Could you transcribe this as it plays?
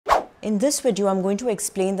In this video, I'm going to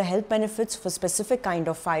explain the health benefits of a specific kind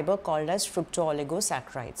of fiber called as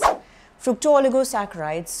fructooligosaccharides.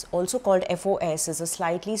 Fructooligosaccharides, also called FOS, is a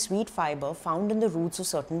slightly sweet fiber found in the roots of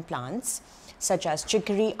certain plants such as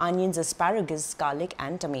chicory, onions, asparagus, garlic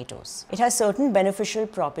and tomatoes. It has certain beneficial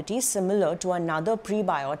properties similar to another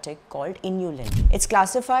prebiotic called inulin. It's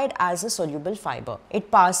classified as a soluble fiber.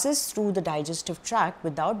 It passes through the digestive tract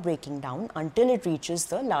without breaking down until it reaches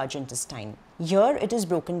the large intestine. Here, it is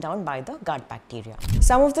broken down by the gut bacteria.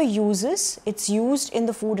 Some of the uses: it's used in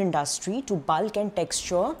the food industry to bulk and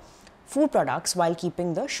texture food products while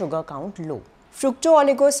keeping the sugar count low.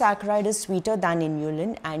 Fructooligosaccharides is sweeter than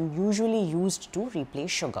inulin and usually used to replace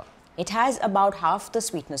sugar. It has about half the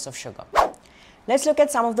sweetness of sugar. Let's look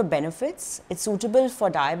at some of the benefits. It's suitable for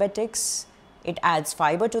diabetics. It adds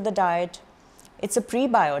fiber to the diet. It's a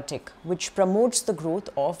prebiotic which promotes the growth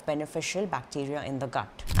of beneficial bacteria in the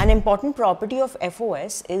gut. An important property of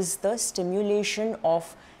FOS is the stimulation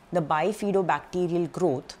of the bifidobacterial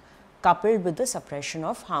growth coupled with the suppression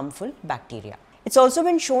of harmful bacteria. It's also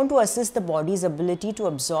been shown to assist the body's ability to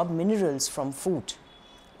absorb minerals from food.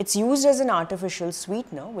 It's used as an artificial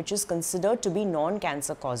sweetener which is considered to be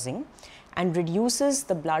non-cancer causing and reduces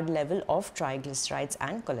the blood level of triglycerides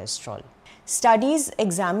and cholesterol. Studies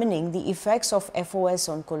examining the effects of FOS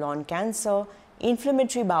on colon cancer,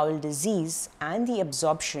 inflammatory bowel disease and the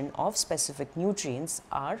absorption of specific nutrients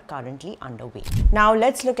are currently underway. Now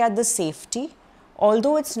let's look at the safety.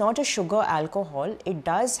 Although it's not a sugar alcohol, it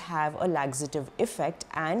does have a laxative effect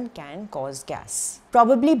and can cause gas.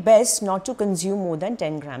 Probably best not to consume more than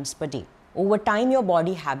 10 grams per day. Over time, your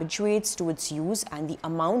body habituates to its use and the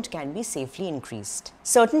amount can be safely increased.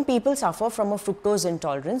 Certain people suffer from a fructose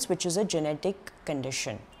intolerance, which is a genetic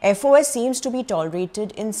condition. FOS seems to be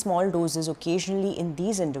tolerated in small doses occasionally in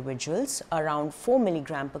these individuals, around 4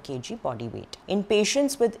 mg per kg body weight. In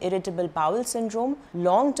patients with irritable bowel syndrome,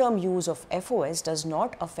 long-term use of FOS does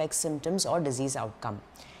not affect symptoms or disease outcome.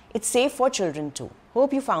 It's safe for children too.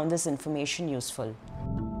 Hope you found this information useful.